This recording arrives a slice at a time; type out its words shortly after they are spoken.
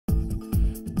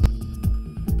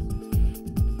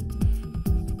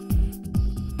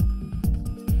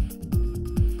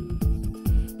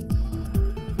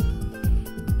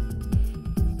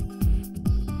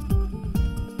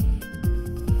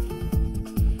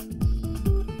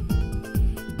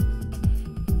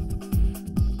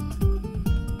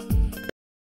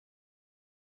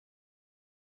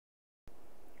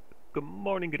good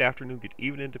morning, good afternoon, good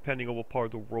evening, depending on what part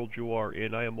of the world you are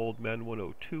in. I am Old Man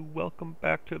 102. Welcome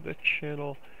back to the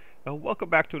channel, and welcome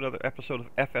back to another episode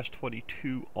of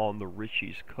FS22 on the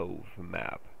Riccis Cove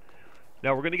map.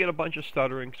 Now we're going to get a bunch of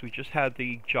stutterings. We just had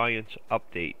the Giants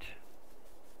update.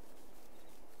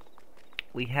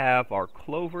 We have our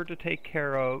clover to take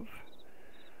care of.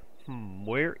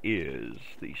 Where is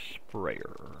the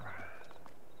sprayer?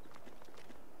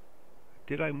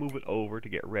 Did I move it over to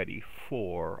get ready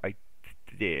for... I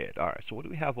did. Alright, so what do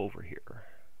we have over here?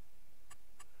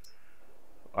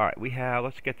 Alright, we have...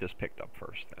 Let's get this picked up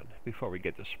first then, before we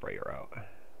get the sprayer out.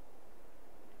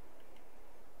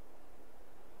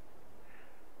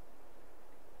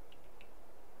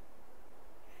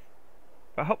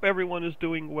 I hope everyone is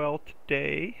doing well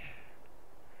today.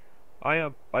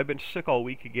 I've been sick all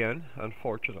week again,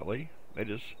 unfortunately. It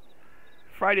is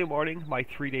Friday morning, my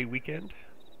 3-day weekend.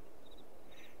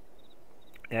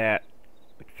 At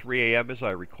 3 a.m. as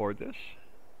I record this.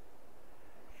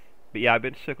 But yeah, I've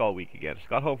been sick all week again.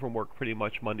 Got home from work pretty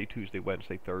much Monday, Tuesday,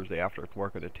 Wednesday, Thursday after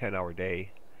working a 10-hour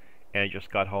day. And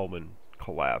just got home and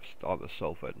collapsed on the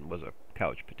sofa and was a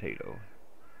couch potato.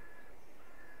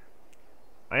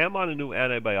 I am on a new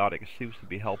antibiotic. It seems to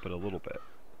be helping a little bit.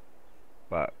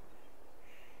 But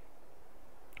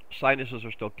sinuses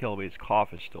are still killing me. This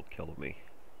cough is still killing me.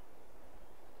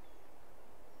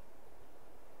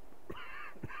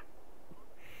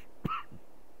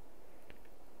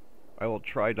 I will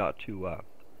try not to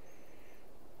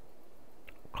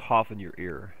cough in your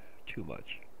ear too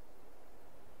much.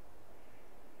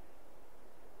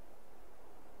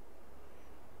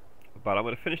 But I'm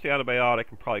going to finish the antibiotic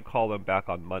and probably call them back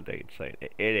on Monday and say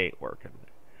it ain't working.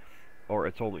 Or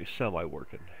it's only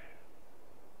semi-working.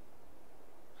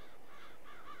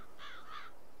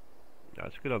 Now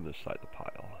let's get on this side of the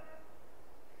pile.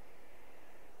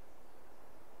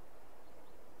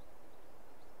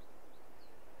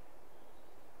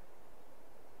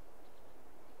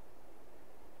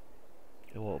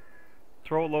 And we'll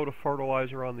throw a load of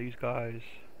fertilizer on these guys.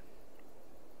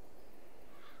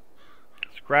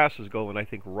 This grass is going, I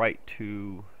think, right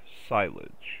to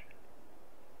silage.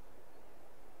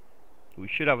 We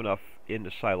should have enough in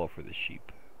the silo for the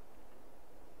sheep.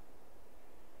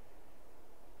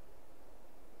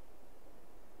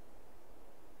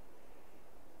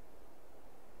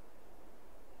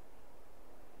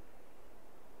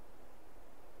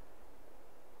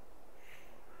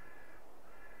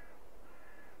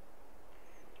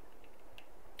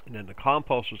 And then the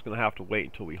compost is going to have to wait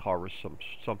until we harvest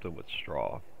something with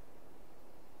straw.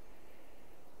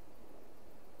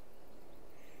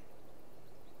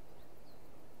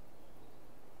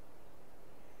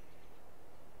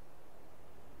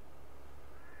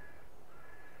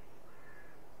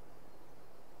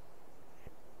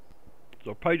 So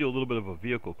I'll probably do a little bit of a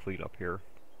vehicle cleanup here.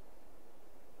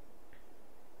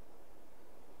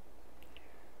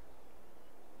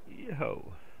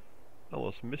 Yo,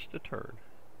 almost missed a turn.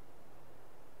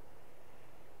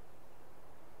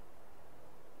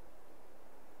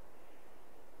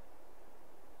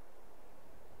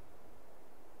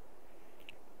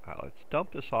 Let's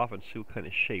dump this off and see what kind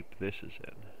of shape this is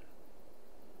in.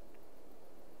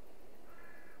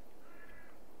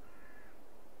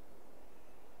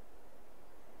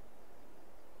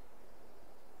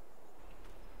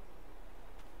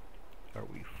 Are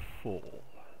we full?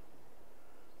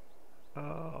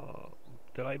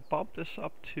 Did I bump this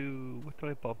up to... What did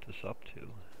I bump this up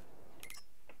to?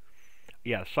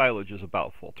 Yeah, silage is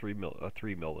about full, 3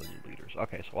 million liters.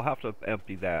 Okay, so we'll have to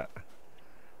empty that.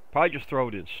 Probably just throw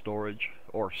it in storage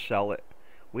or sell it.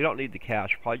 We don't need the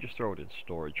cash. Probably just throw it in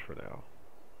storage for now.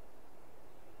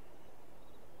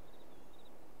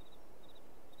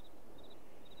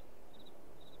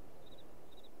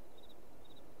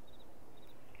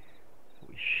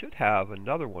 We should have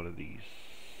another one of these,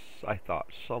 I thought,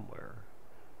 somewhere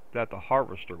that the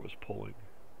harvester was pulling.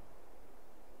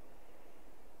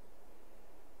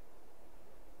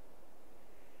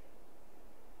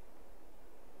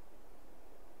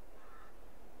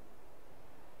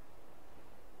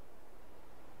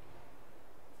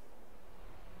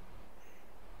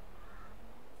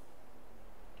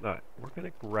 Alright, we're going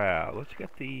to grab, let's get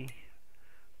the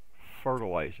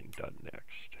fertilizing done next.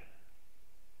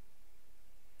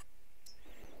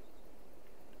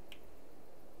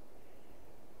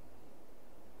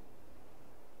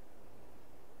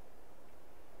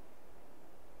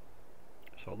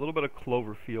 So a little bit of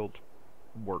clover field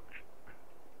work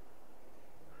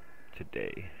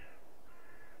today.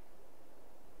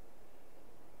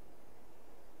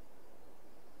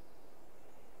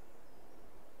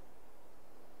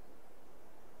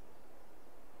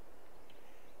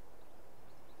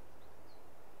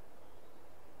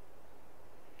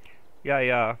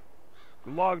 Yeah,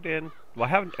 logged in. Well,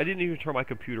 I didn't even turn my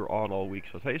computer on all week,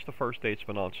 so today's the first day it's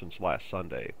been on since last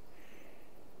Sunday.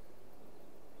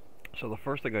 So the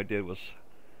first thing I did was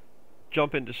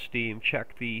jump into Steam,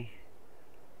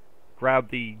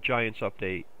 grab the Giants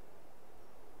update,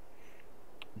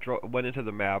 went into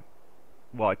the map.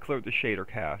 Well, I cleared the shader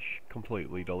cache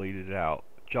completely, deleted it out,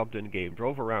 jumped in game,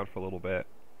 drove around for a little bit,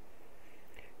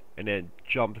 and then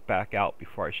jumped back out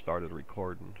before I started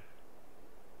recording.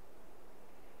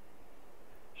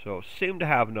 So, seemed to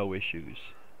have no issues.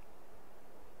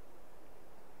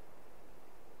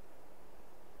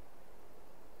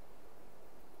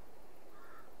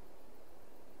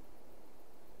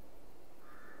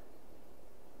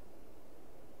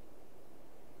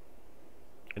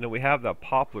 And then we have that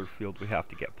poplar field we have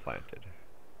to get planted.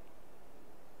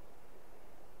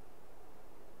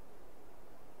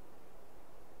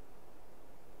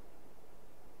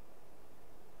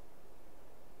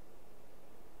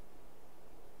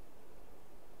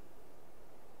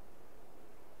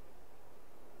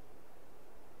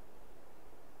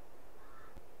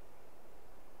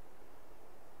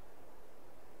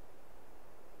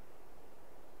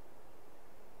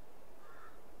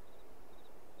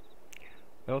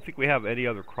 I don't think we have any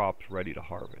other crops ready to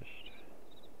harvest.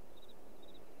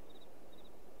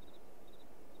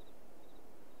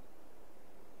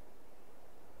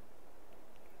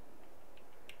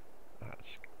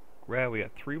 We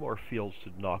got 3 more fields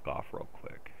to knock off real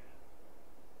quick.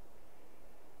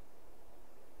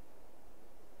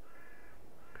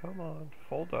 Come on,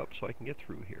 fold up so I can get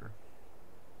through here.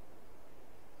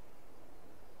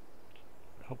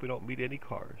 Hope we don't meet any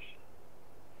cars.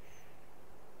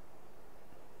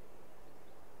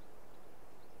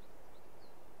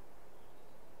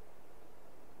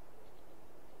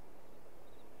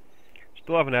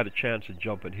 Still haven't had a chance to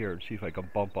jump in here and see if I can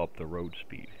bump up the road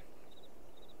speed.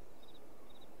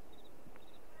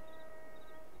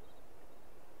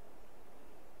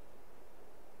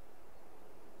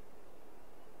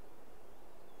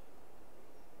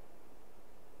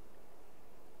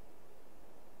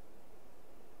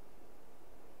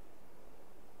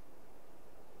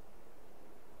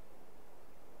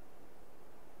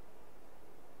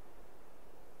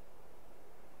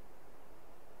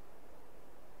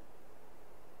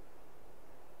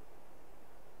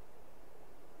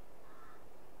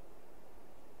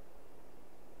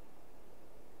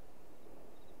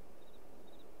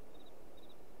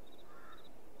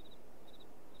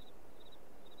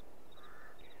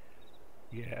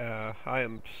 Yeah, I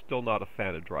am still not a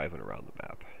fan of driving around the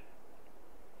map.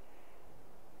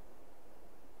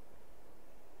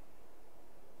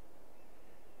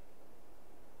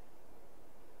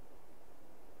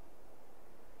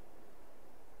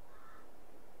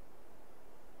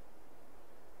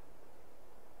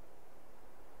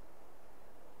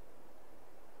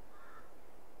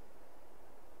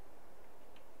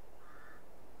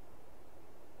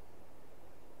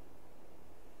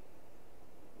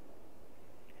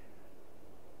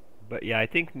 But yeah, I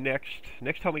think next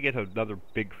time we get another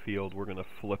big field, we're gonna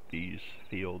flip these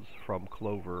fields from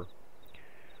clover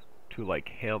to like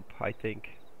hemp, I think.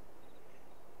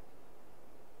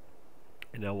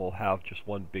 And then we'll have just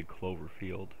one big clover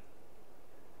field.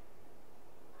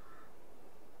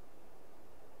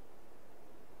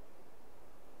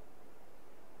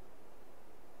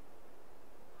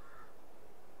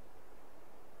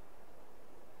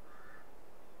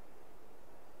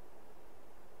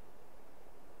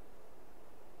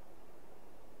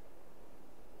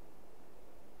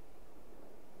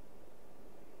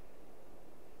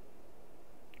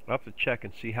 I'll have to check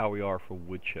and see how we are for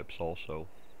wood chips also.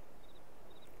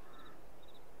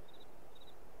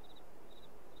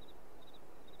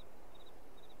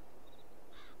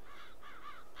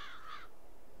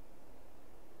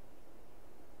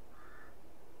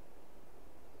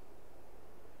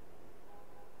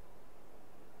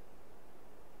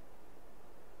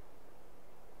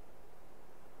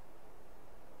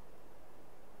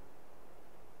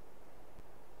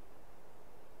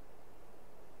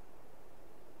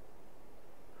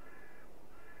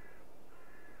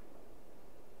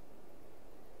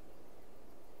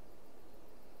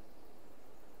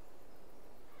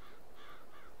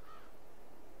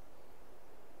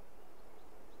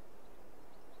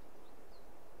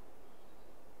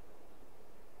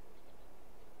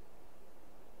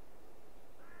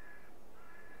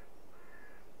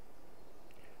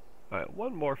 Alright,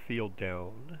 one more field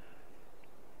down.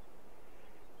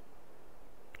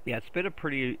 Yeah, it's been a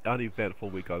pretty uneventful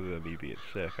week other than me being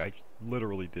sick. I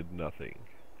literally did nothing.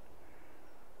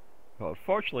 Well,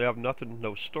 unfortunately, I have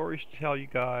no stories to tell you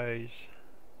guys.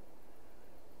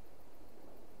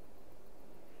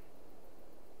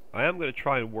 I am going to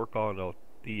try and work on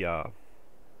the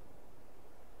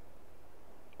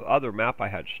other map I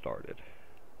had started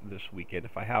this weekend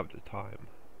if I have the time.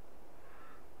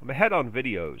 I'm ahead on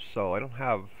videos, so I don't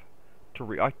have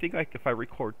to I think if I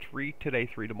record 3 today,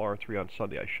 3 tomorrow, 3 on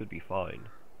Sunday, I should be fine.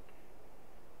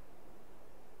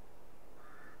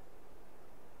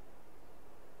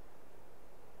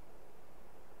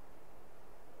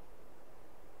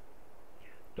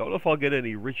 Don't know if I'll get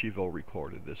any Ritchieville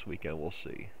recorded this weekend, we'll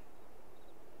see.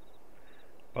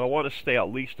 But I want to stay at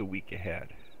least a week ahead.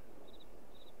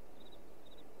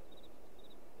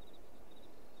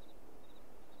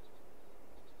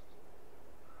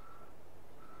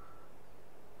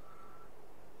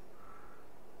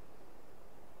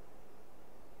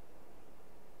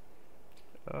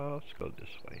 Let's go this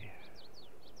way.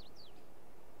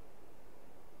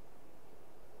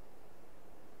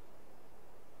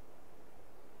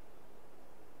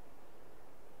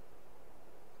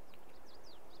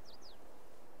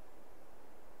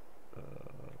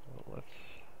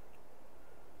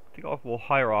 I think we'll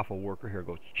hire off a worker here,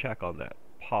 go check on that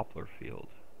poplar field.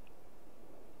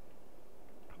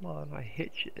 Come on, I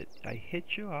hit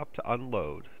you up to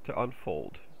unload, to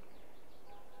unfold.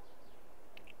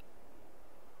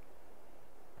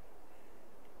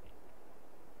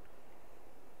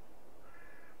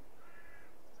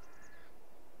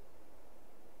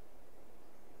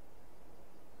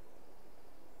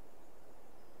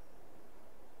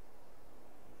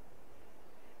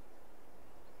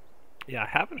 Yeah,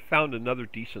 I haven't found another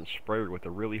decent sprayer with a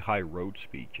really high road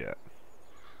speed yet.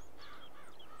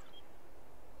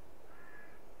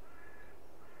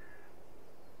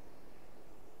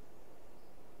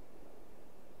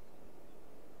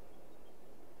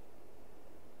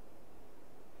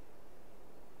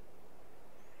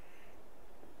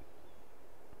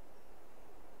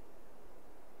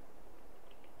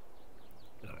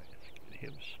 Alright, let's get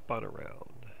him spun around.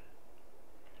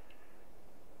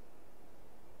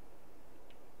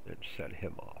 And set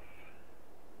him off.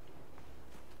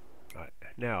 Alright,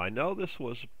 now I know this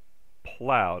was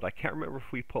plowed. I can't remember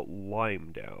if we put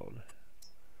lime down.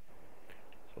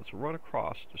 So let's run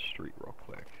across the street real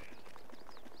quick.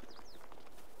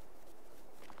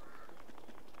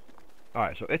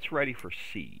 Alright, so it's ready for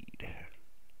seed.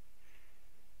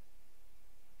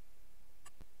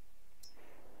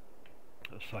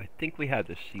 So I think we had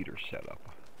the seeder set up.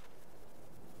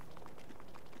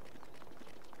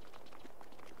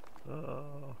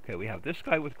 Okay, we have this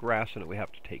guy with grass in it we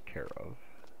have to take care of.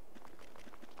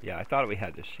 Yeah, I thought we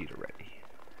had this seed already.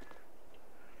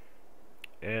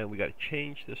 And we got to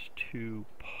change this to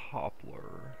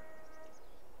poplar.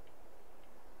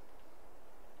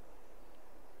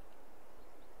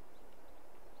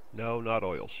 No, not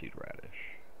oilseed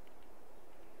radish.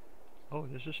 Oh,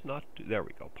 does this not do, there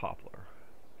we go, poplar.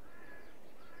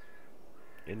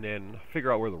 And then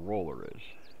figure out where the roller is.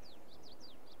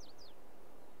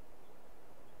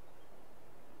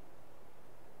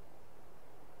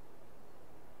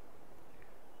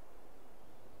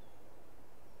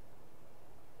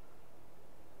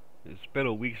 It's been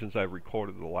a week since I've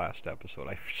recorded the last episode.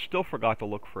 I still forgot to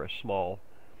look for a small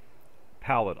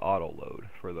pallet auto load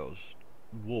for those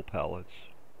wool pellets.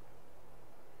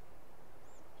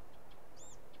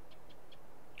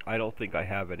 I don't think I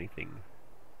have anything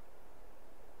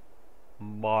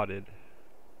modded.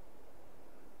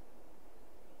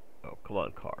 Oh, come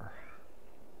on, car.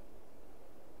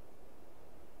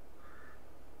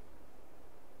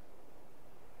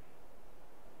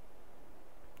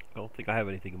 I don't think I have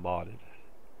anything modded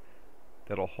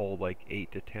that'll hold like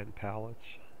 8 to 10 pallets.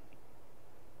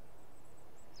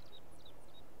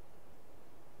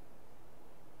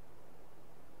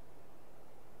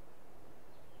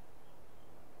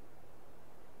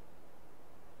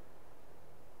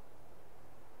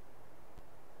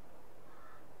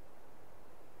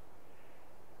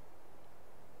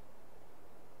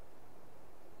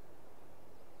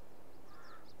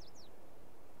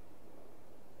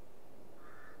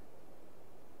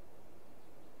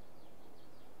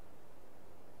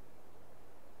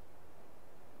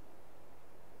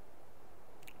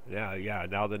 Yeah.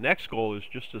 Now the next goal is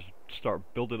just to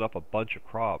start building up a bunch of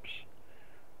crops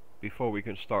before we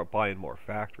can start buying more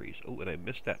factories. Oh, and I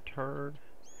missed that turn.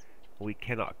 We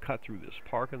cannot cut through this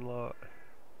parking lot.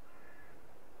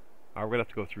 We're gonna have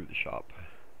to go through the shop.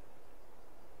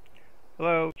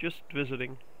 Hello, just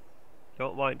visiting.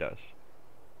 Don't mind us.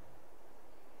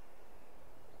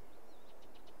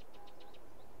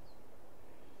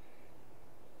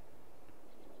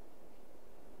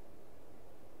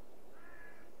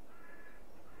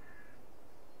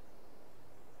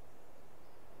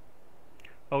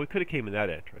 Oh, we could have came in that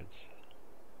entrance.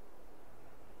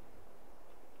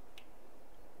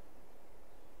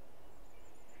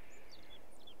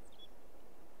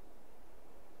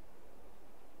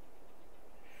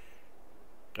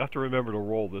 I have to remember to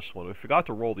roll this one. I forgot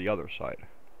to roll the other side.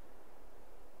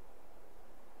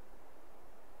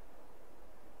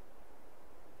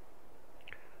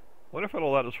 What if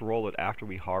it'll let us roll it after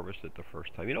we harvest it the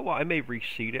first time? You know what? I may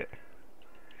reseed it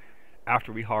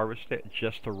after we harvest it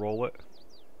just to roll it.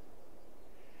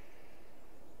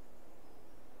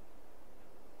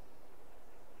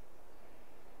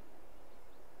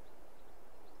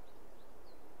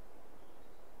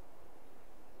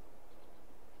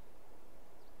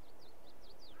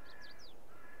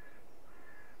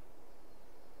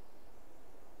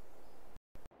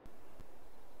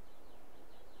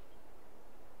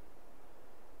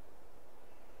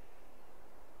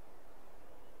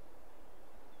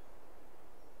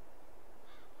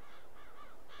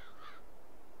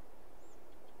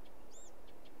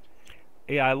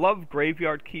 Yeah, I love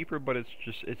Graveyard Keeper, but it's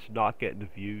not getting the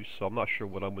views, so I'm not sure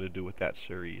what I'm going to do with that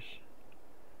series.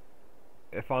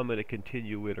 If I'm going to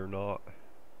continue it or not.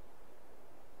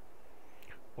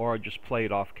 Or I just play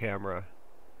it off camera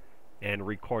and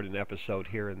record an episode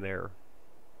here and there.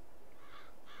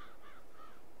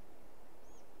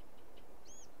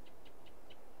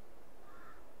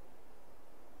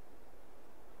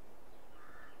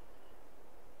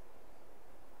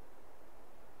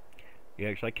 Yeah,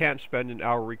 because I can't spend an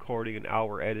hour recording, an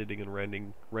hour editing and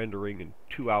rendering, and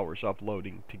 2 hours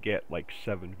uploading to get like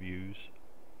 7 views.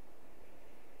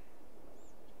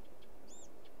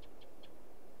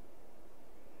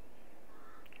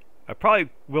 I probably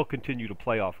will continue to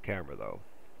play off camera though.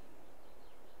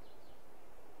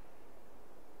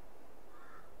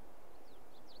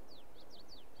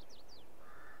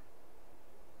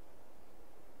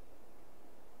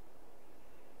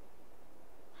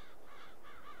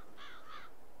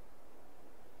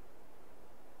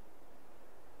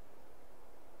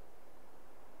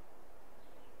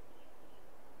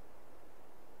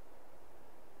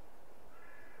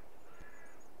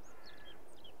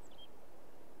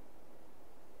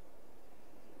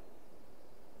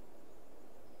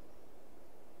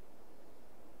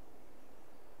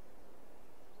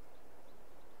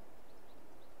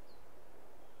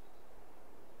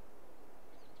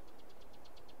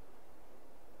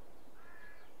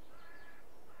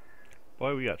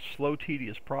 Boy, we got slow,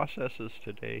 tedious processes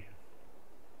today.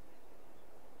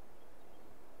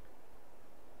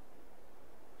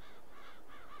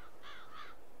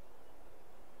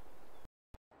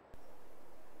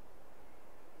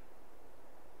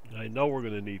 I know we're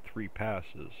going to need 3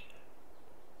 passes.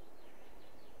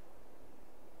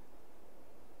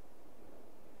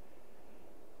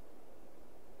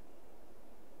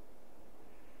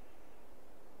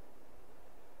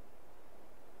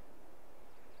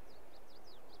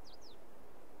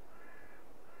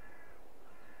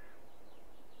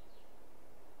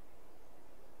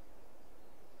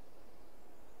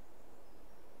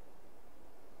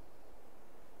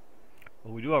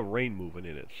 Well, we do have rain moving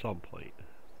in at some point.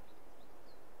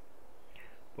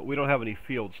 But we don't have any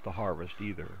fields to harvest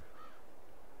either.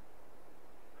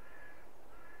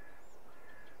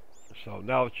 So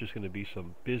now it's just going to be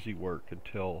some busy work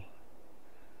until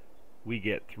we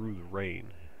get through the rain.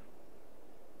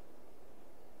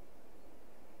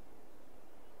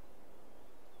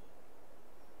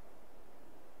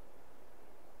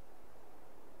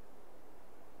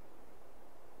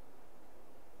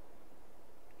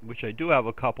 Which I do have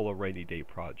a couple of rainy day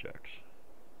projects.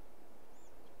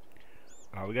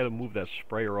 We got to move that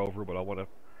sprayer over, but I want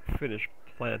to finish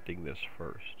planting this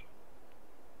first.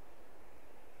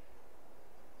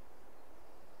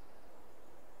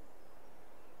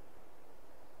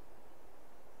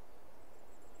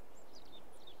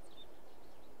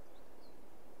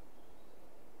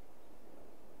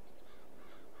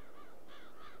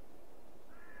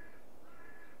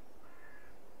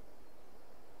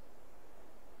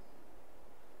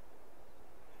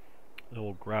 And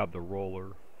we'll grab the roller.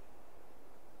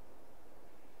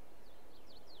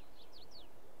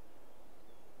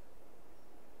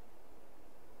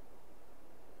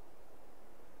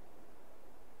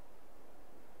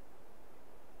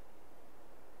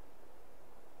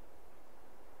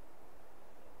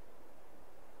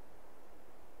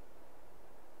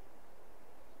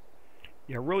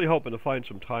 Yeah, I'm really hoping to find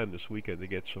some time this weekend to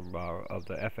get some of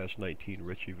the FS19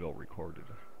 Ricci'sville recorded.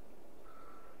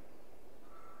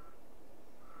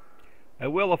 I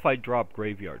will if I drop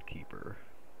Graveyard Keeper.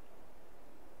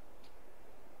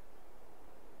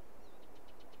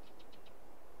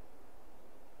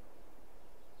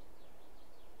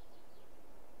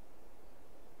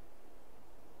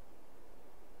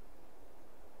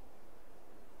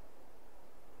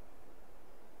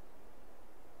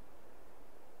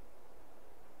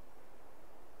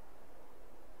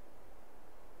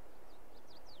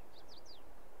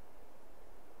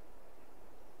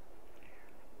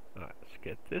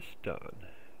 get this done.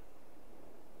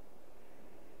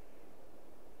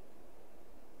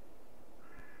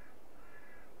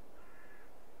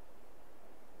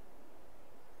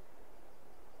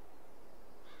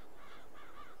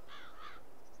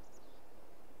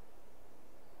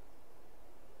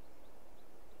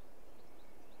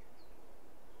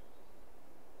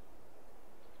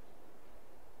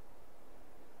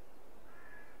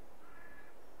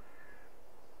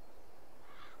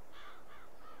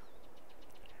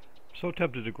 So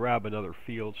tempted to grab another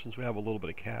field since we have a little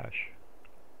bit of cash.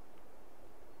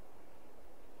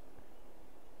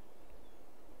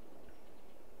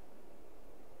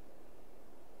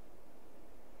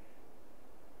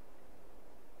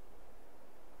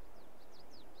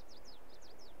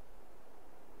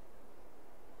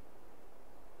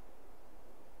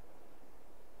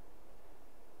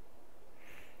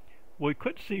 We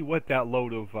could see what that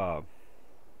load of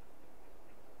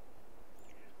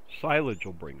silage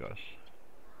will bring us.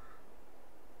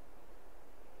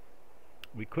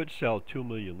 We could sell 2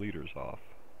 million liters off.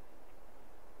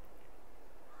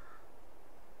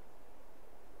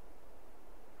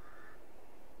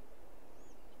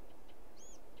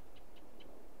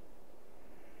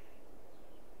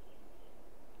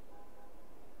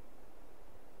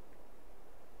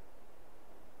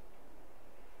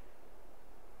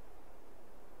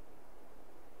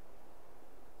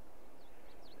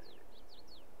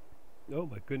 Oh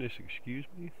my goodness, excuse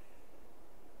me.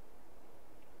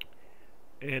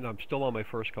 And I'm still on my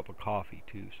first cup of coffee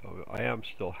too, so I am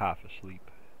still half asleep.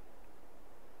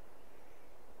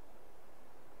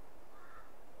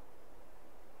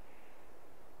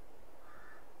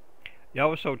 Yeah, I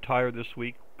was so tired this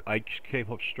week. I just came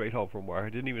up straight home from work. I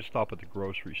didn't even stop at the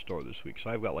grocery store this week, so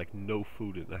I've got like no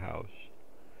food in the house.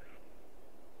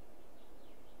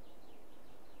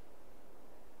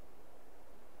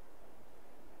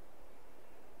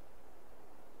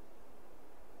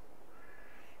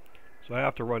 So I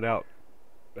have to run out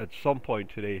at some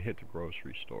point today and hit the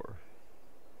grocery store.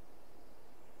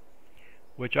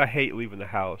 Which I hate leaving the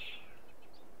house.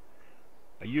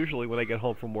 I usually, when I get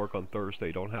home from work on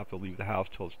Thursday, don't have to leave the house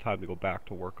till it's time to go back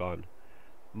to work on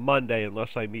Monday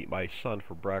unless I meet my son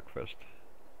for breakfast.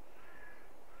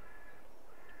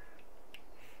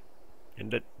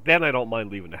 And then I don't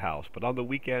mind leaving the house, but on the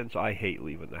weekends I hate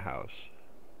leaving the house.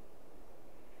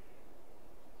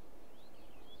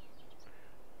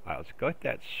 Alright, let's get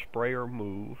that sprayer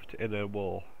moved, and then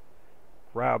we'll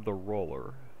grab the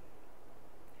roller.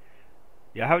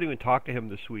 Yeah, I haven't even talked to him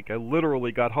this week. I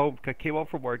literally got home, came home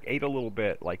from work, ate a little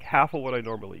bit, like half of what I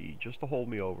normally eat, just to hold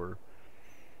me over.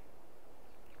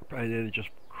 And then it just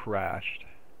crashed.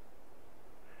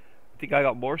 I think I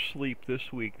got more sleep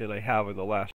this week than I have in the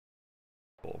last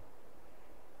couple.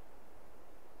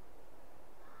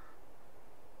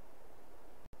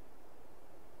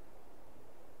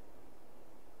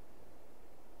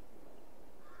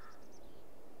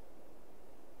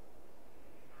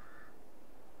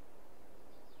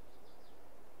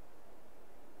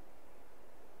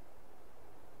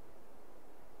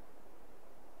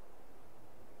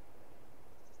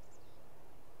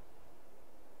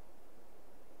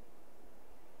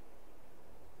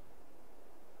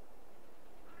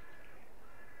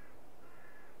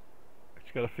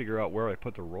 Got to figure out where I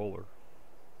put the roller.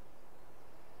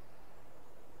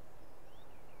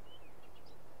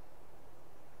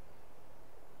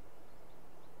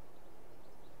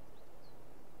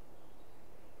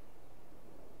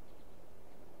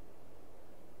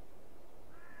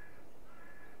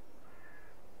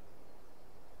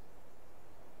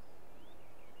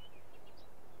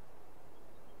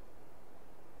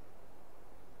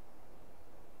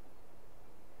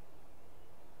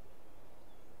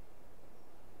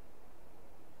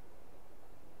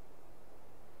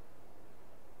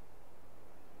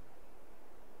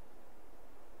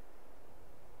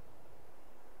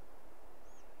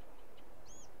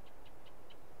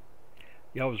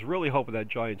 Yeah, I was really hoping that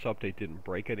Giants update didn't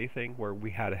break anything where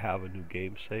we had to have a new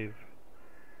game save.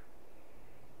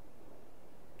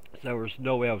 There was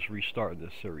no way I was restarting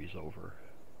this series over.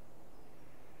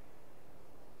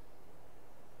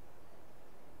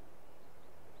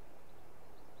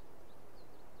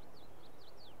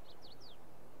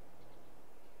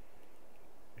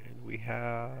 And we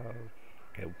have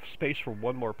space for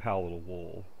one more pallet of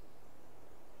wool.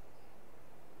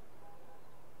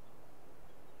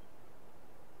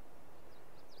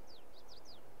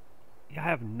 Yeah, I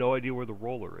have no idea where the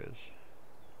roller is.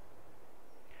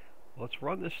 Let's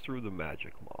run this through the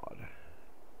magic mod.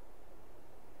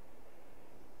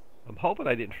 I'm hoping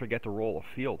I didn't forget to roll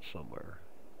a field somewhere.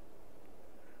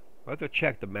 I'll have to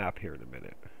check the map here in a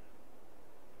minute.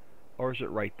 Or is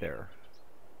it right there?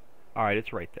 Alright,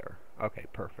 it's right there. Okay,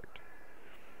 perfect.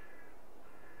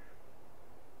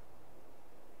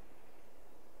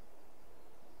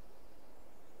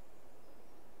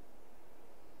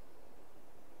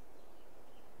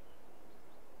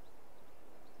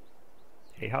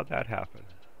 Hey, how'd that happen?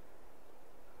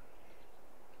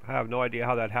 I have no idea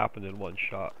how that happened in one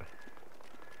shot.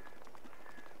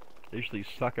 They usually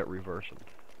suck at reversing.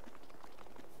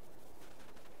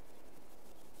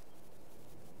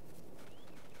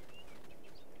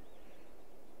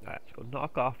 Alright, let's go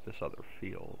knock off this other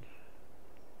field.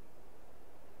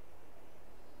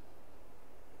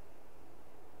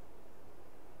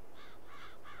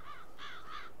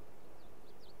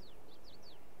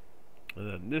 And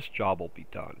then this job will be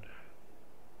done.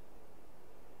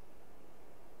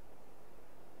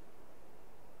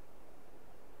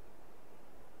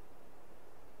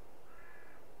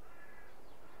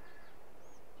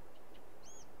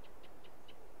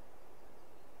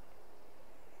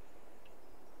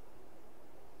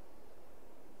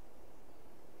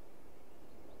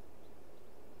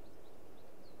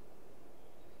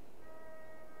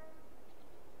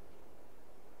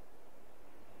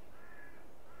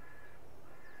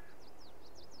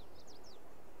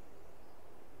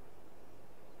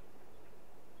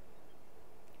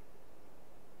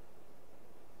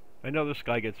 I know this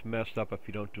guy gets messed up if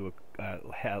you don't do a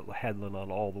headland on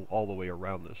all the way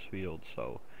around this field,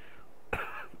 so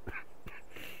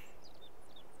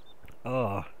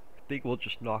I think we'll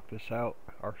just knock this out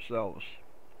ourselves.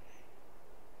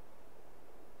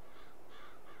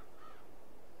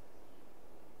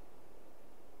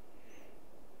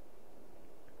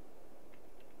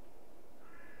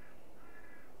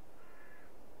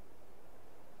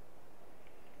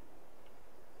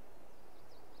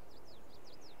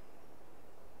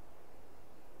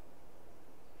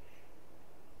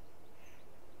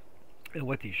 And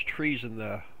with these trees in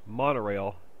the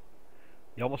monorail,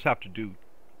 you almost have to do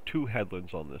 2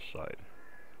 headlands on this side.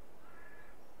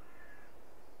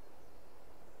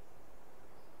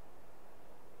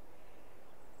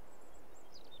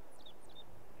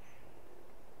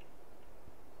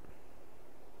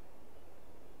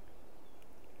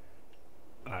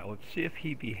 Alright, let's see if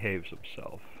he behaves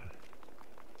himself.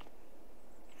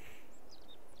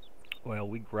 Well,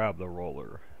 we grab the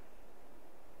roller.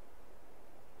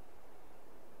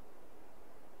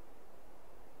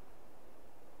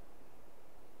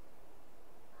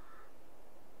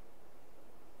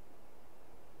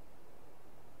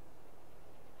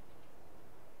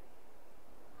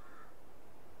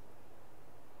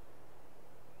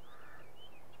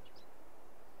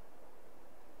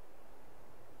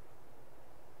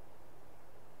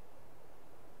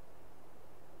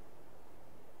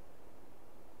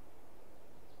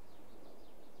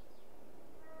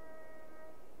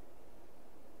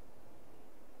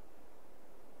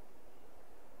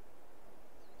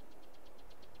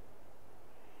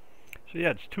 So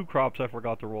yeah, it's 2 crops I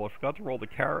forgot to roll. I forgot to roll the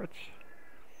carrots,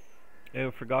 and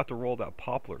I forgot to roll that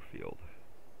poplar field.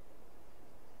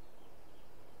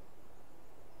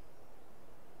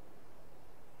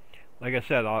 Like I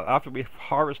said, after we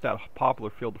harvest that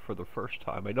poplar field for the first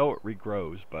time, I know it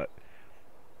regrows, but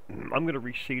I'm going to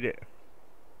reseed it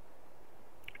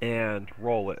and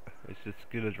roll it. It's just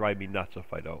going to drive me nuts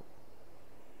if I don't.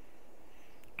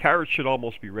 Carrots should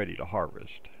almost be ready to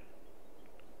harvest.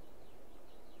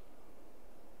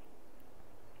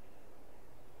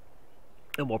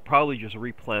 And we'll probably just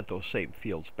replant those same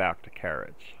fields back to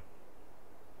carrots.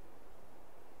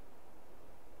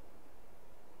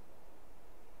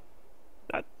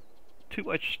 Not too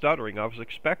much stuttering. I was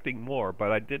expecting more,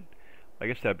 but I did, like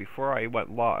I said, before I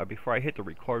hit the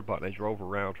record button, I drove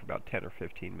around for about 10 or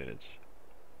 15 minutes.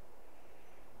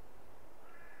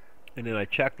 And then I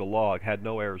checked the log, had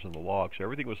no errors in the log, so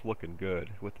everything was looking good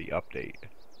with the update.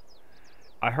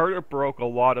 I heard it broke a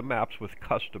lot of maps with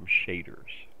custom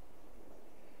shaders.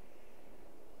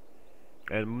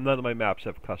 And none of my maps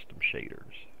have custom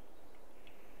shaders.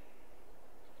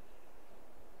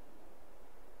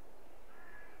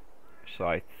 So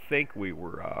I think we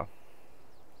were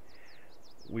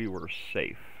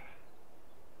safe.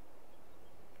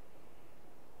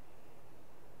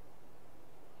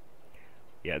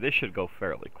 Yeah, this should go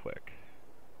fairly quick.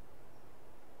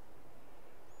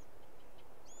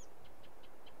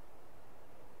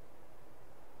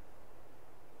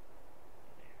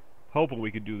 Hoping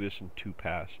we could do this in 2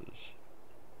 passes.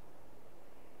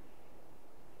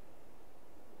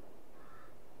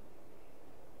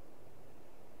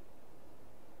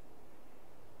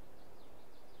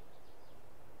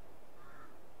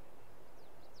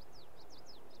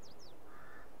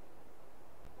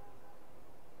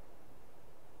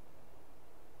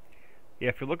 Yeah,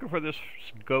 if you're looking for this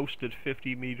ghosted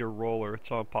 50-meter roller,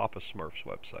 it's on Papa Smurf's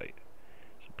website.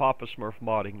 It's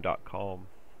papasmurfmodding.com.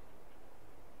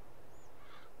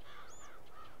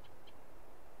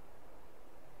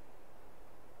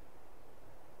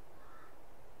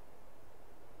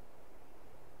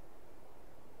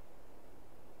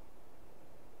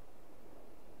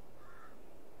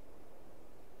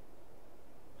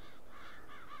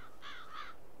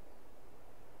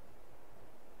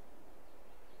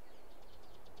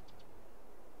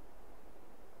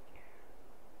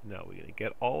 Now we're going to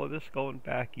get all of this going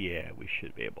back. Yeah, we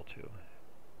should be able to.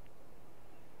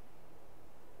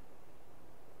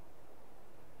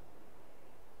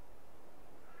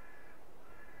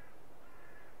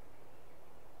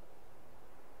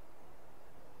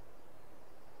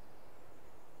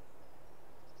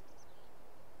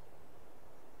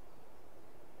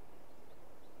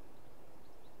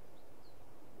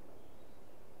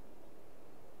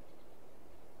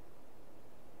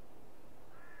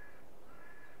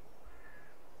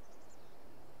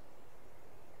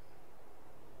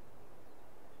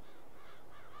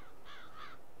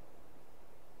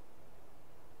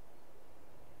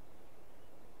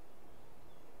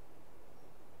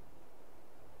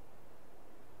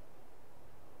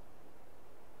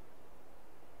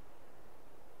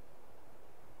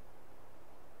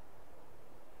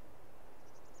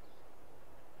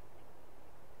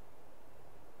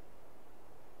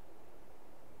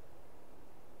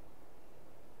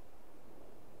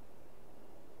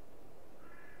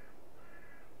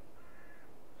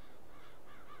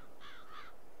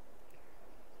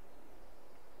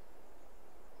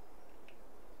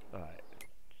 Alright,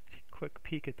 quick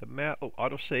peek at the map. Oh,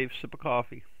 autosave, sip of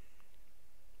coffee.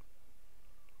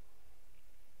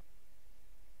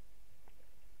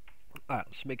 Alright,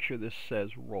 let's make sure this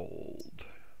says rolled.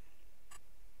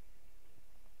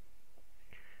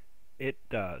 It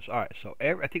does. Alright, so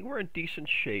I think we're in decent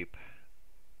shape.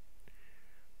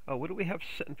 Oh, what do we have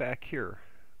sitting back here?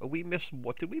 Oh, we missed,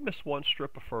 what, did we miss one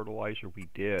strip of fertilizer? We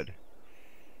did.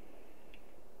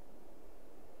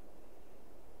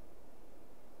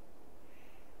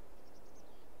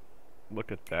 Look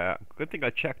at that. Good thing I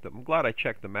checked them. I'm glad I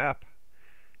checked the map.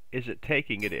 Is it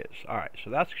taking? It is. Alright, so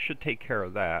that should take care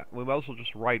of that. We might as well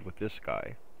just ride with this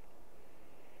guy.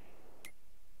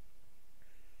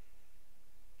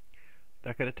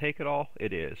 That gonna take it all?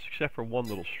 It is. Except for one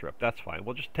little strip. That's fine.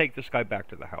 We'll just take this guy back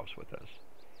to the house with us.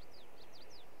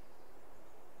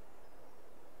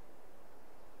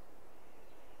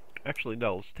 Actually,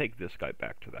 no. Let's take this guy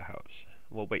back to the house.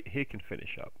 Well, wait. He can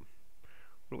finish up.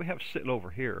 What do we have sitting over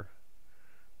here?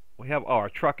 We have... Oh, our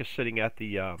truck is sitting at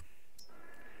the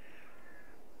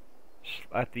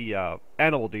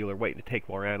animal dealer waiting to take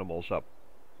more animals up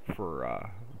for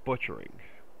butchering.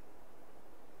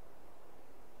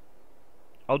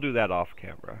 I'll do that off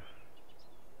camera.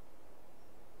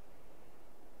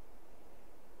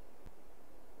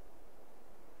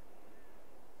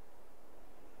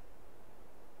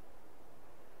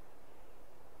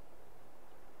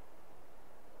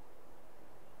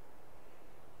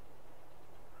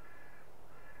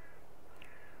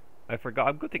 I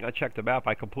forgot. Good thing I checked the map.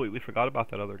 I completely forgot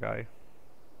about that other guy.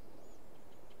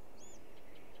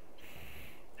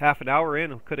 Half an hour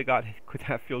in,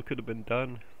 that field could have been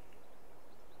done.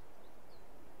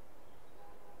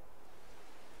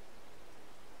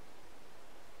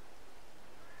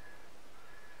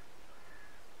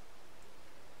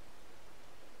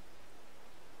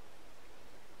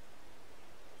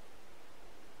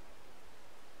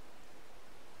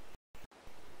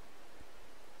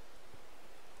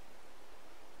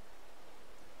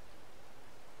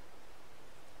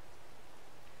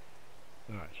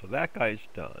 Alright, so that guy's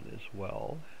done as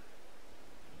well.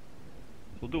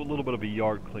 We'll do a little bit of a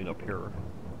yard cleanup here.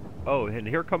 Oh, and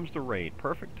here comes the rain.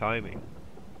 Perfect timing.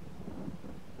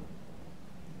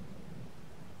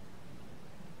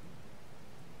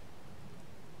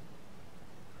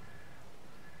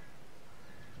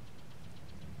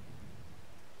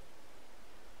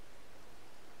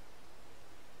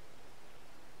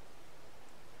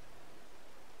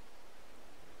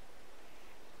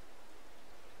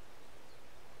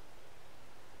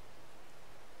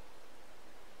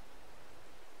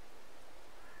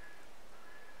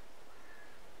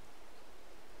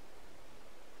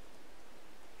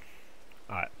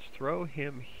 Alright, let's throw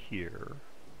him here.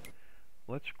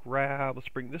 Let's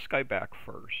bring this guy back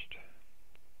first.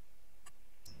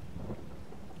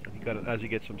 As he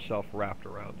gets himself wrapped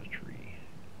around the tree.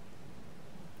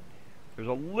 There's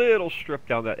a little strip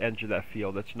down that edge of that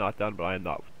field that's not done, but I am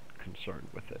not concerned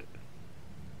with it.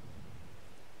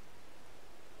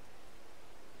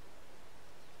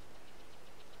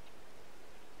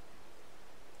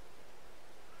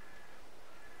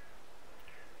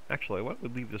 Actually, why don't we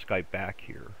leave this guy back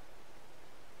here?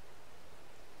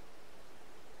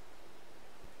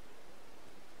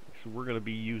 So we're going to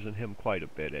be using him quite a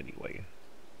bit anyway.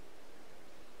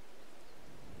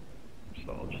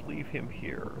 So I'll just leave him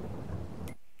here.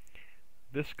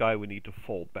 This guy we need to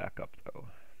fold back up though.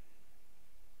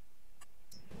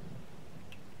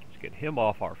 Let's get him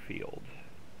off our field.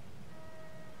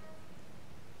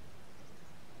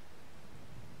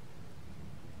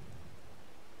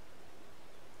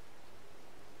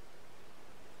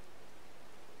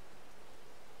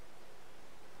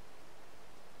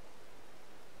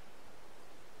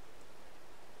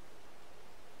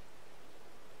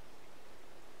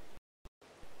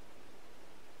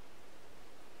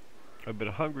 I've been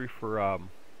hungry for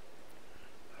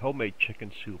homemade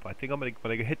chicken soup. I think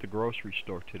when I hit the grocery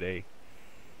store today,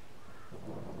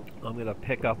 I'm gonna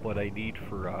pick up what I need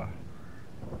for a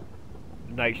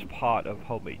nice pot of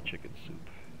homemade chicken soup.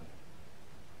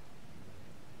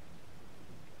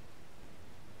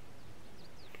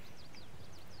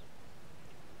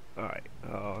 Alright,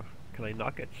 can I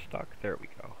not get stuck? There we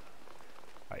go.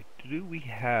 Alright, do we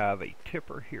have a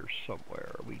tipper here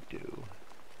somewhere? We do.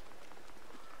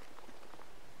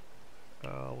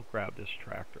 We'll grab this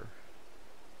tractor.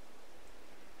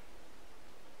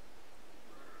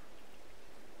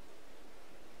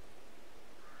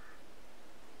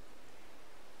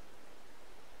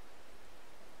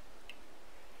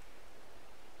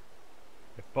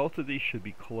 Both of these should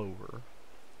be clover.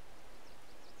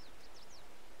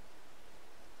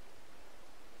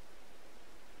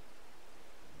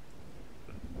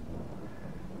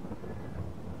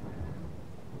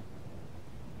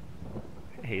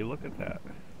 Hey, look at that.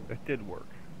 That did work.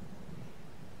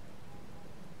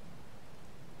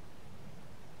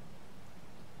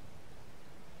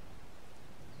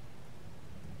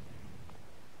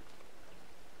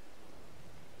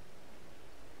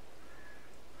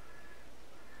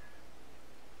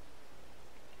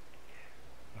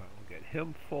 We'll get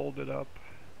him folded up.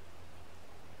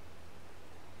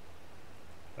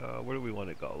 Where do we want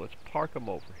to go? Let's park him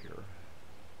over here.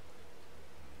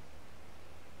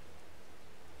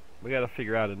 We got to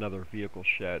figure out another vehicle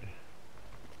shed.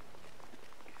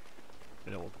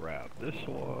 And then we'll grab this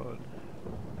one.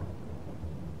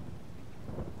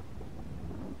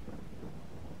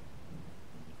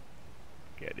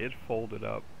 Get it folded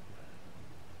up.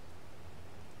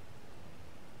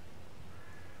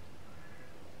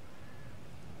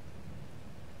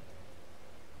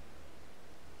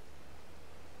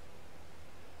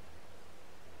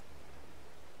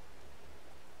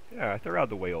 Yeah, they're out of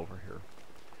the way over here.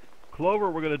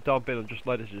 Clover we're going to dump in and just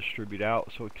let it distribute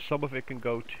out, so some of it can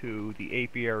go to the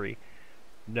apiary.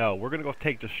 No, we're going to go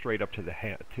take this straight up to the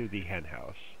hen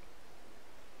house.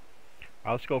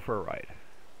 Let's go for a ride.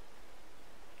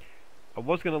 I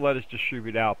was going to let it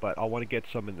distribute out, but I want to get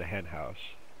some in the hen house.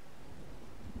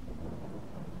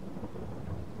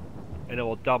 And then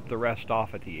we'll dump the rest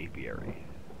off at the apiary.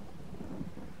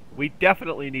 We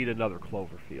definitely need another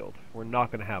clover field. We're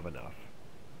not going to have enough.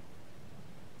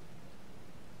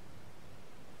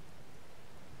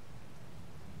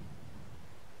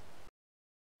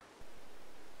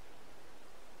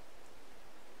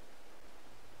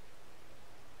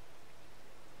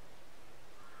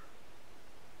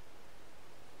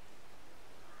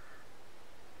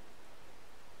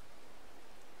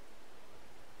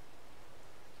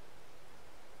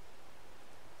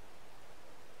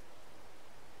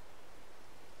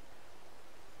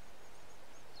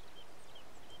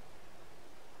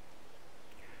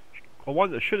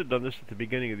 I should have done this at the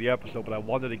beginning of the episode, but I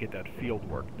wanted to get that field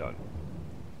work done.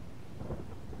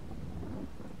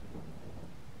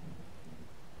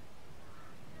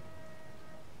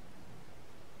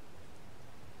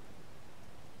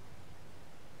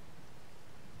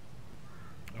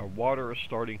 Our water is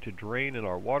starting to drain in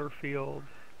our water field.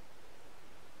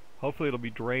 Hopefully it'll be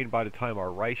drained by the time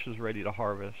our rice is ready to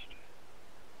harvest.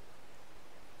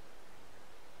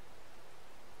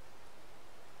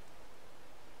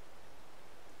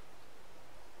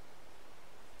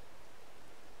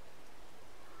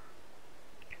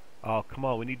 Oh, come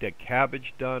on, we need that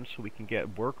cabbage done so we can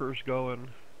get workers going.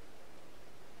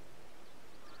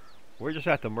 We're just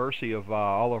at the mercy of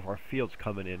all of our fields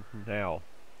coming in now.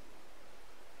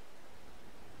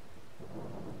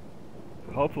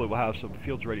 Hopefully we'll have some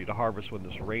fields ready to harvest when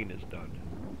this rain is done.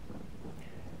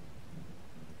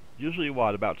 Usually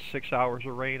what, about 6 hours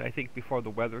of rain, I think, before the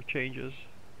weather changes?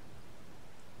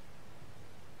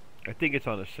 I think it's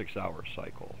on a 6-hour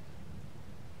cycle.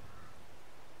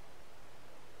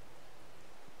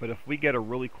 But if we get a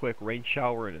really quick rain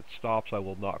shower and it stops, I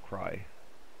will not cry.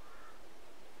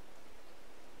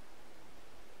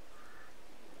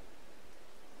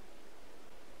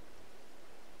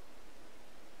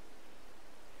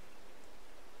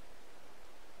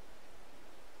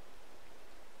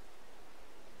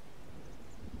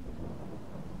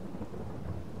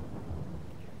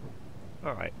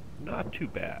 Not too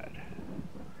bad.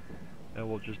 And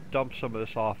we'll just dump some of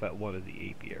this off at one of the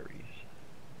apiaries.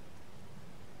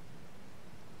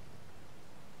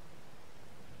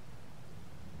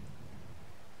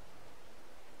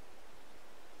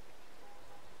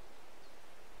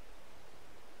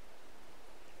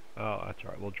 Oh, that's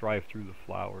alright. We'll drive through the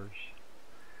flowers.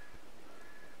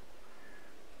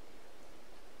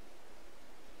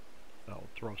 I'll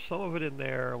throw some of it in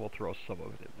there, and we'll throw some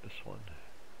of it in this one.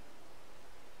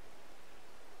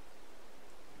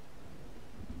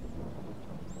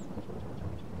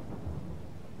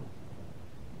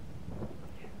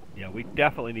 Yeah, we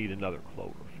definitely need another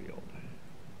clover field.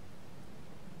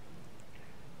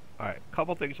 Alright, a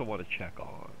couple things I want to check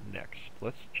on next.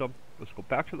 Let's go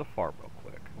back to the farm real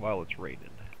quick while it's raining.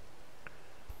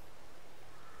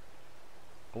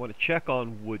 I want to check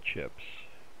on wood chips.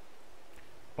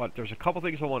 But there's a couple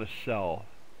things I want to sell.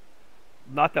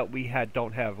 Not that we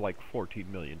don't have like $14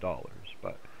 million,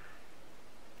 but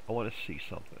I want to see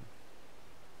something.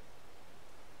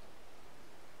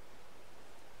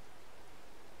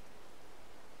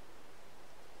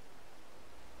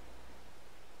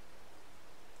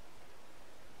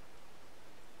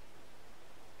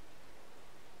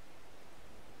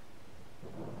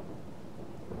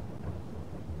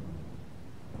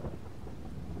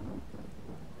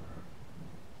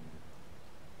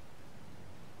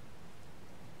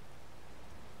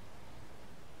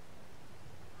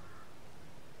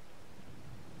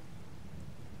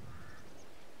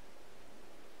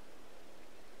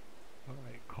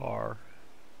 Alright, car.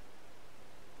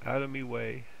 Out of me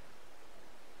way.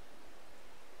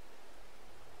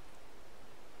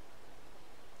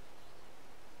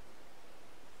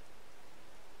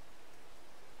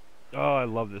 Oh, I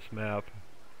love this map.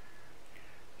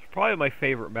 It's probably my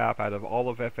favorite map out of all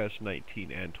of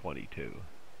FS19 and 22.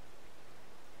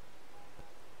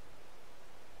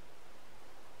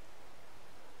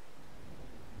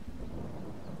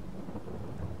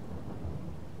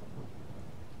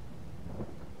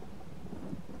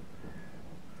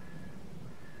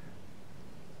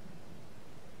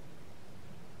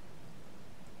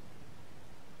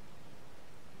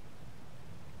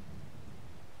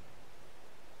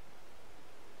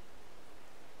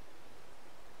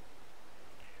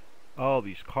 Oh,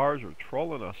 these cars are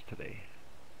trolling us today.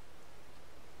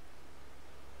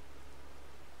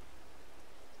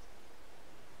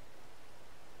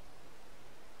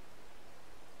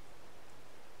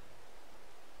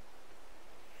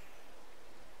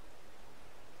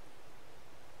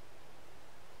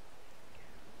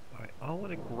 Alright, I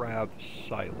want to grab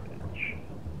silage.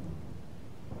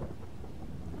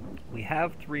 We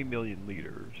have 3 million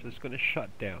liters. It's going to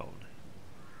shut down.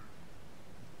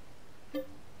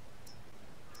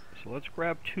 So let's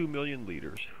grab 2 million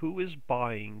liters. Who is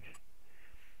buying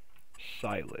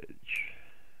silage?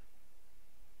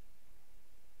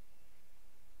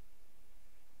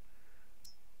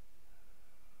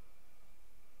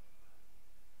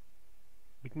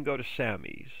 We can go to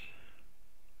Sammy's.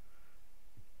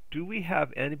 Do we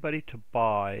have anybody to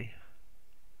buy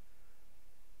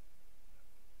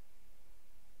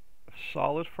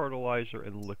solid fertilizer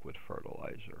and liquid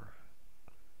fertilizer?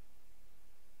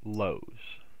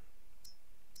 Lowe's.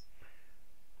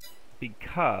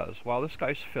 Because while this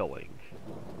guy's filling,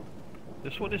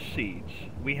 this one is seeds.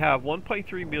 We have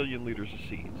 1.3 million liters of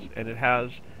seeds, and it has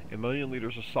 1 million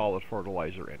liters of solid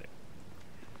fertilizer in it.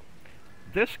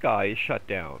 This guy is shut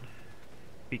down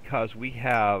because we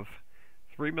have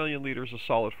 3 million liters of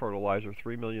solid fertilizer,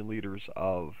 3 million liters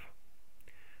of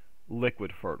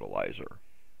liquid fertilizer.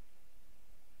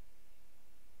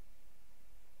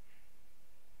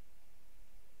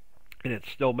 And it's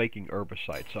still making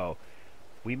herbicide, so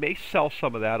we may sell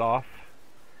some of that off.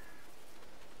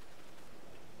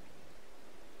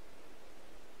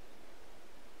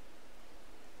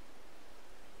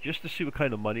 Just to see what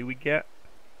kind of money we get.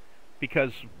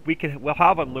 Because we'll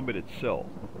have unlimited sill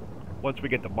once we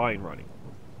get the mine running.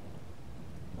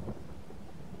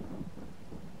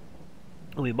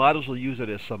 And we might as well use it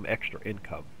as some extra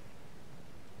income.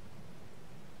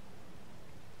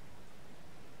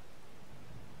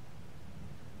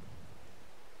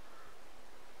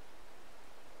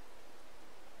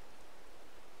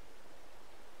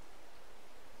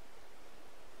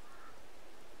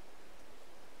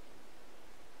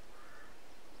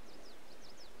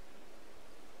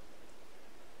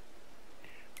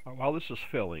 While this is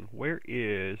filling, where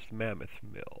is Mammoth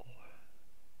Mill?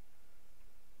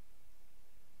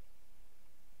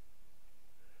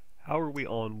 How are we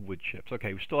on wood chips?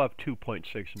 Okay, we still have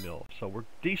 2.6 mil, so we're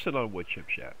decent on wood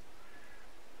chips yet.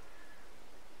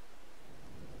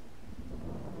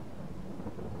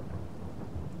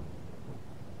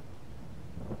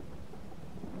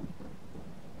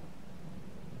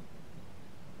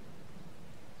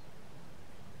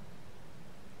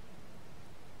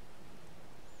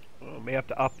 may have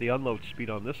to up the unload speed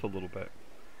on this a little bit.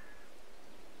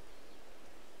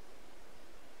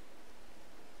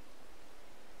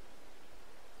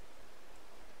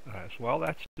 Alright, so while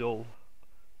that's still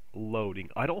loading,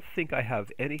 I don't think I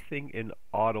have anything in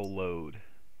auto load.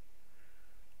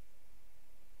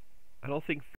 I don't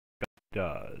think it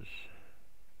does.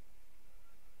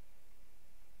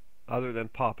 Other than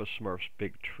Papa Smurf's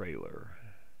big trailer.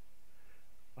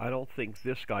 I don't think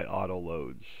this guy auto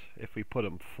loads if we put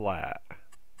him flat.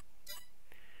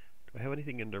 Do I have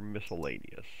anything in there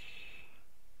miscellaneous?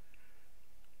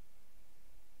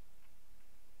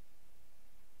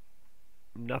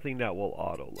 Nothing that will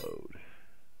auto load.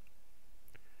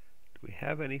 Do we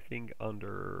have anything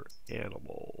under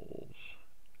animals?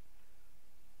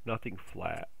 Nothing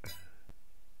flat.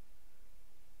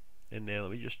 And now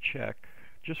let me just check,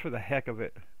 just for the heck of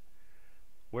it,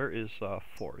 where is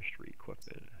forestry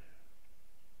equipment?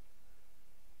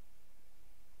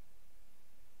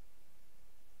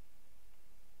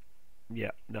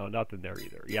 Yeah, no, nothing there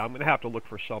either. Yeah, I'm going to have to look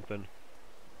for something.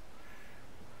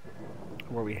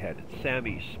 Where we headed?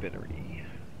 Sammy's Spinnery.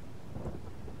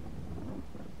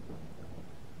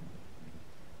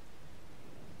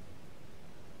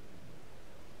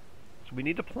 So we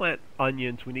need to plant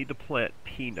onions, we need to plant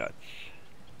peanuts.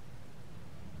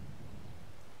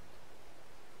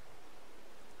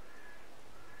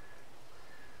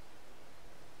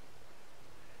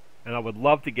 And I would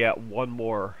love to get one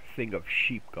more thing of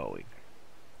sheep going.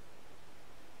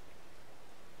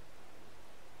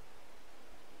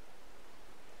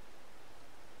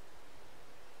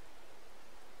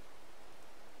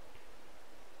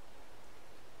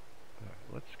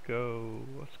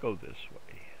 Let's go this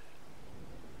way.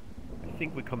 I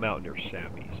think we come out near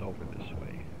Sammy's over this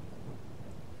way.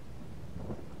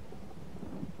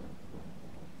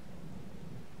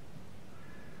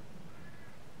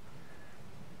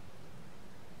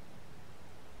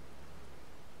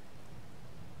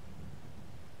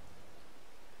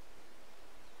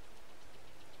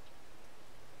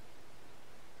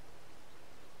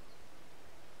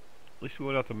 At least we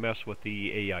won't have to mess with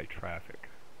the AI traffic.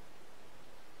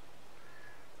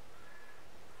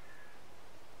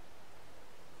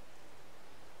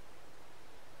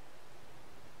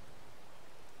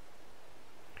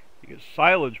 Because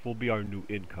silage will be our new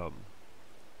income.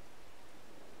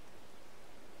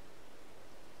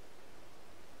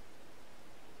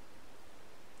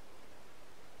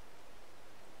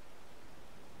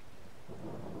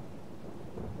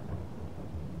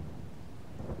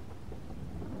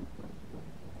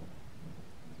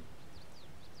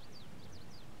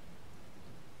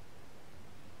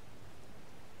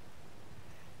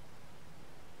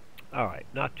 Alright,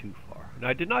 not too far. Now,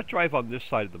 I did not drive on this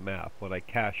side of the map when I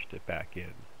cached it back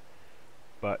in.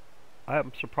 But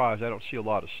I'm surprised I don't see a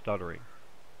lot of stuttering.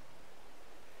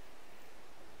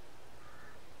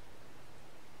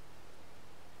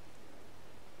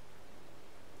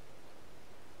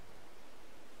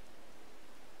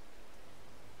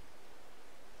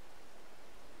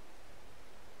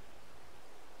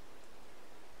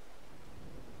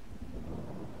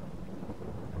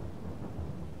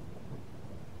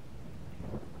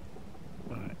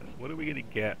 What are we going to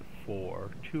get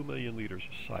for 2 million liters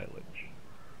of silage?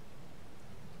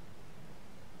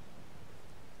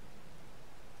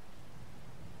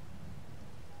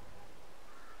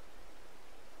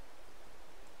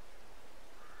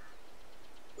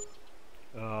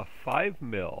 Uh, 5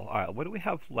 mil. Alright, what do we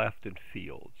have left in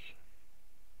fields?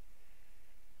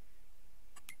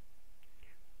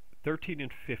 13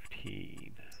 and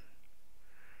 15.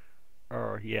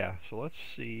 Yeah, so let's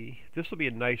see. This will be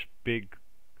a nice big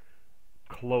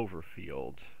clover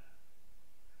field.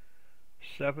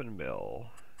 7 mil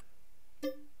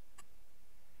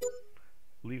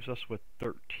leaves us with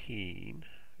 13.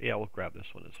 Yeah, we'll grab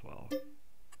this one as well.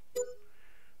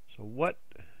 So what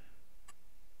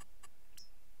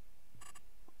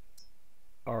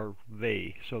are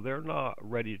they? So they're not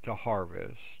ready to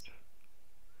harvest.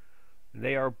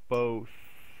 They are both,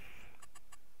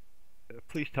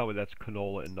 please tell me that's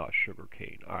canola and not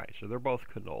sugarcane. Alright, so they're both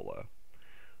canola.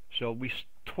 So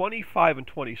 25 and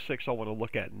 26 I want to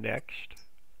look at next.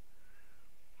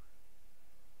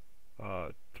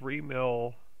 3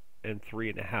 mil and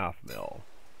 3.5 mil.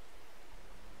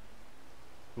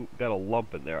 Ooh, got a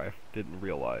lump in there I didn't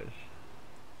realize.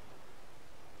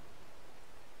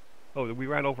 Oh, we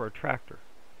ran over a tractor.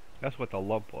 That's what the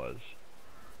lump was.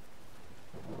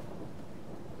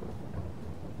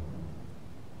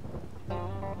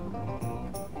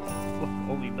 Look,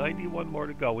 only 91 more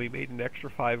to go. We made an extra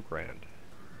 5 grand.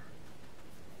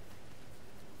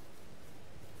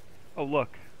 Oh,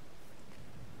 look.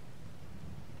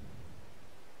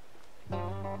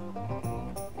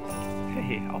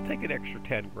 take an extra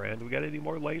 10 grand. Do we got any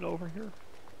more laying over here?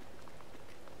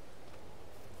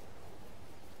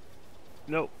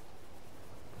 Nope.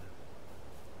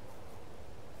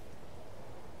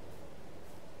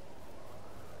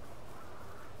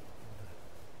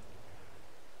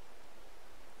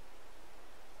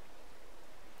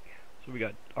 So we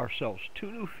got ourselves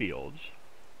 2 new fields.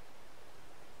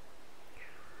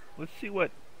 Let's see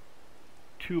what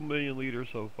 2 million liters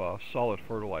of solid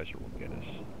fertilizer will get us.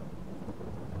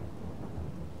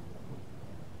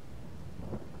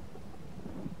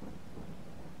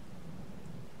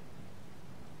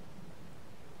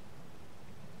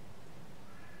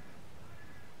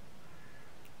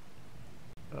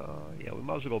 Yeah, we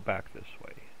might as well go back this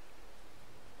way.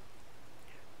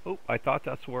 Oh, I thought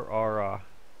that's where our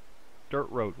dirt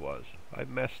road was. I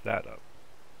messed that up.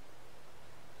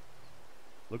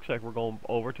 Looks like we're going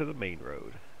over to the main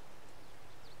road.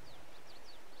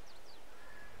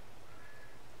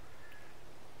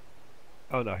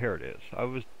 Oh no, here it is.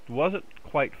 I wasn't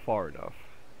quite far enough.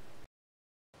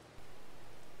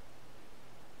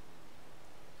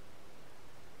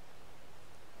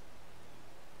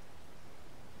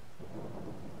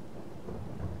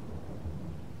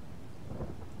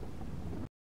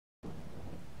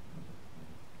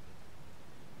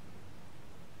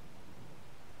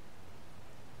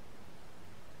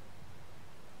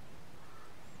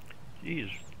 Geez,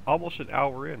 almost an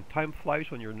hour in. Time flies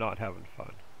when you're not having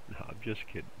fun. No, I'm just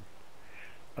kidding.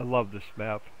 I love this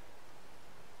map.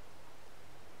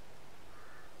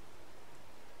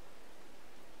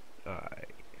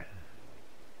 Alright.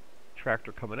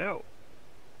 Tractor coming out.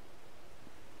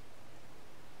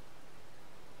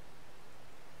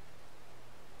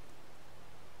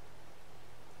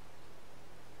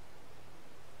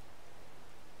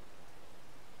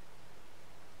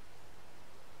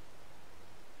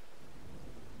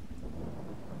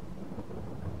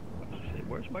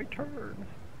 Where's my turn?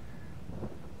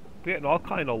 We're getting all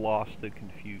kind of lost and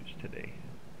confused today.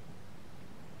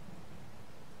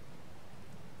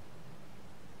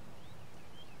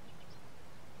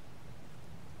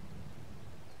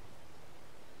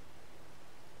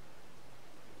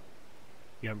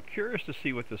 Yeah, I'm curious to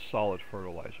see what this solid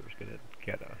fertilizer is going to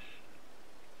get us.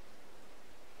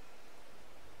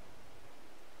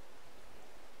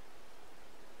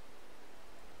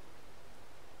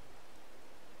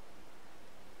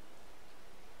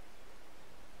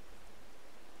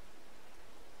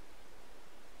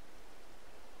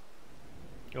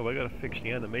 Oh, I gotta fix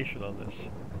the animation on this.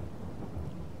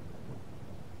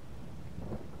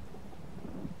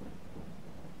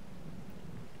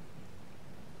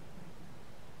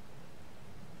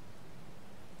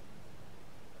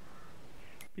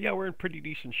 But yeah, we're in pretty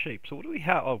decent shape. So what do we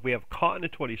have? Oh, we have cotton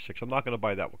at 26. I'm not gonna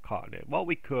buy that with cotton in. Well,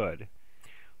 we could.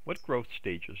 What growth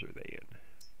stages are they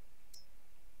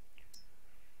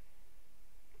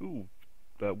in? Ooh,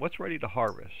 what's ready to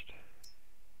harvest?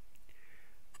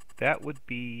 That would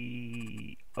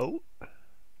be oat.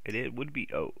 It would be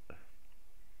oat.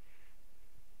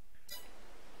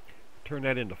 Turn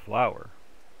that into flour.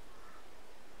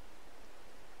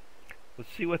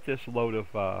 Let's see what this load of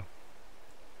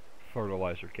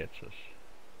fertilizer gets us.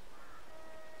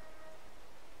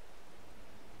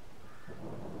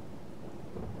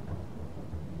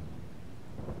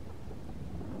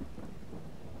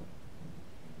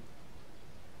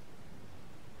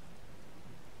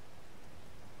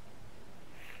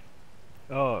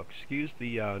 Oh, excuse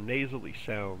the nasally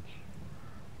sounds.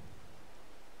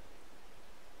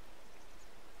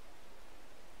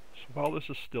 So while this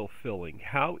is still filling,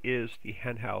 how is the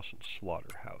henhouse and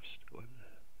slaughterhouse doing?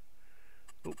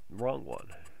 Oh, wrong one.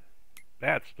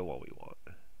 That's the one we want.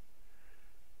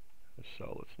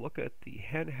 So let's look at the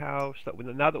henhouse.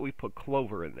 Now that we put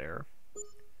clover in there.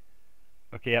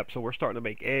 Okay, yep, so we're starting to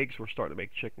make eggs, we're starting to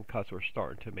make chicken cuts, we're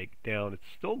starting to make down. It's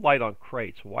still light on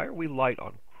crates. Why are we light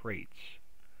on crates?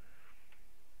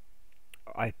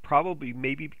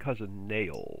 Maybe because of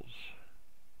nails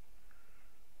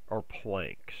or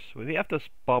planks. We have to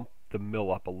bump the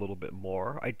mill up a little bit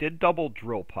more. I did double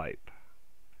drill pipe.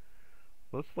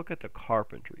 Let's look at the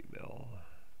carpentry mill.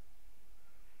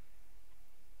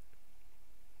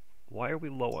 Why are we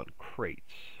low on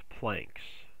crates, planks?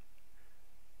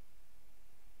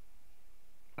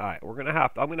 Alright, I'm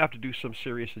gonna have to do some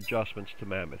serious adjustments to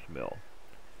Mammoth Mill.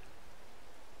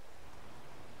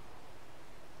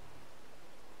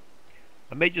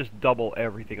 I may just double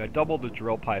everything. I doubled the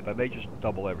drill pipe. I may just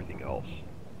double everything else.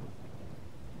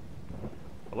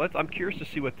 I'm curious to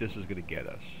see what this is going to get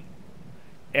us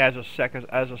as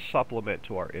a supplement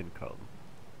to our income.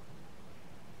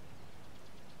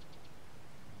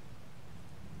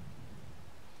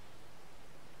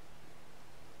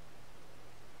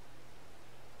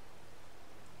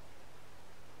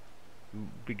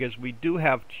 because we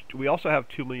also have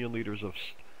 2 million liters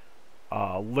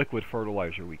of liquid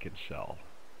fertilizer we can sell.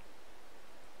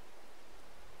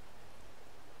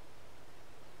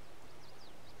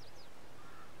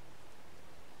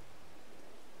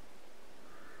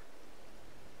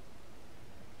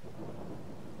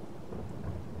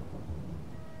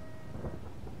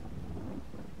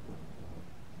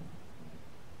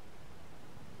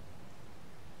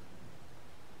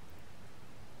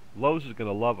 Lowe's is going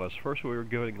to love us. First we were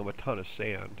giving them a ton of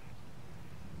sand.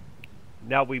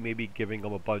 Now we may be giving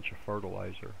them a bunch of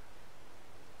fertilizer.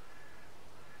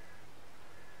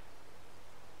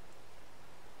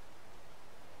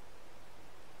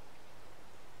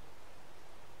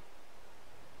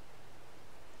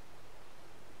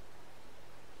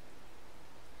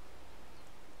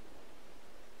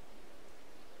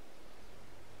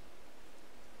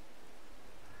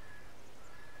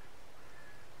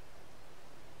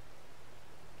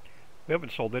 We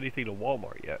haven't sold anything to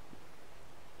Walmart yet.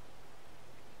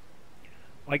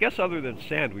 I guess other than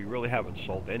sand, we really haven't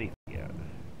sold anything yet.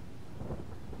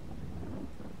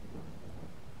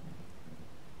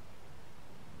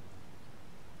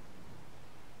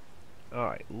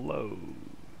 Alright, Lowe's.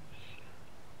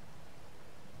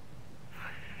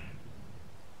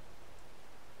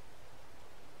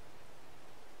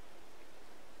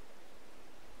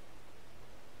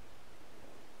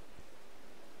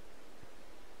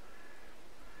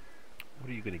 What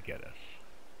are you going to get us?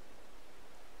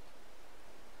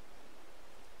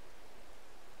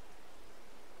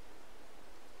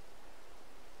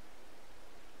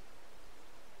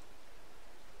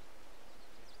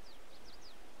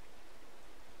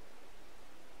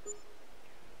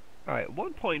 Alright,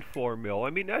 1.4 mil. I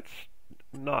mean, that's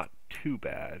not too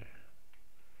bad.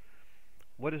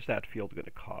 What is that field going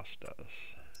to cost us?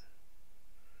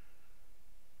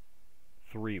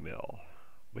 3 mil.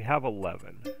 We have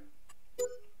 11.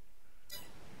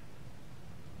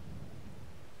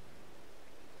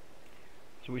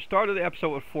 So we started the episode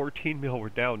with 14 mil, we're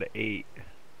down to 8.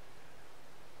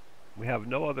 We have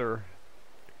no other...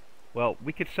 Well,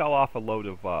 we could sell off a load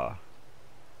of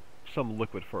some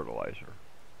liquid fertilizer.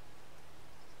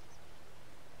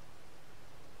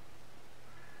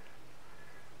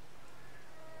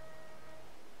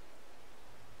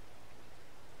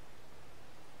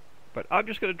 But I'm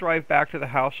just going to drive back to the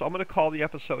house, so I'm going to call the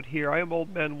episode here. I am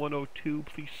OldMan102.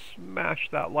 Please smash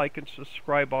that like and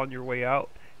subscribe on your way out,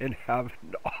 and have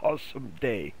an awesome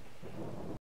day.